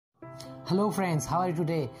Hello friends, how are you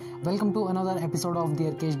today? Welcome to another episode of the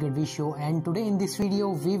Arkesh Gadhvi show, and today in this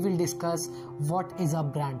video we will discuss what is a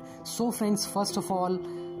brand. So friends, first of all,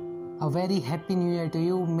 a very happy new year to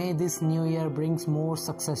you. May this new year brings more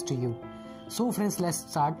success to you. So friends, let's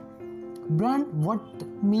start. Brand, what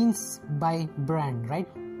means by brand, right?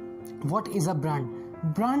 What is a brand?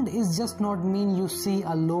 Brand is just not mean you see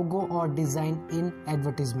a logo or design in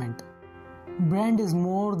advertisement. Brand is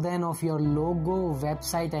more than of your logo,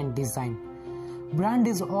 website and design. Brand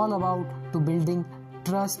is all about to building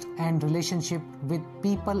trust and relationship with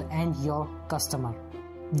people and your customer.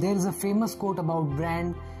 There is a famous quote about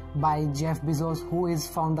brand by Jeff Bezos, who is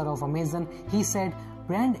founder of Amazon. He said,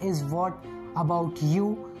 brand is what about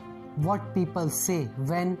you, what people say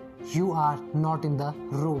when you are not in the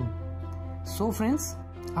room. So friends,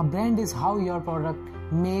 a brand is how your product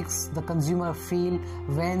makes the consumer feel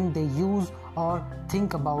when they use or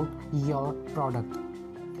think about your product.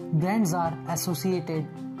 Brands are associated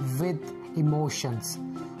with emotions.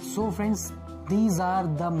 So friends, these are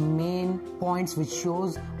the main points which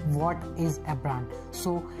shows what is a brand.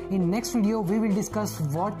 So in next video we will discuss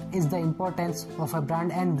what is the importance of a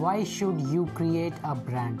brand and why should you create a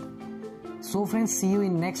brand. So friends, see you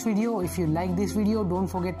in next video. If you like this video, don't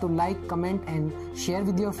forget to like, comment and share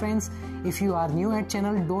with your friends. If you are new at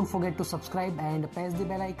channel, don't forget to subscribe and press the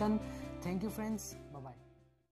bell icon. Thank you friends.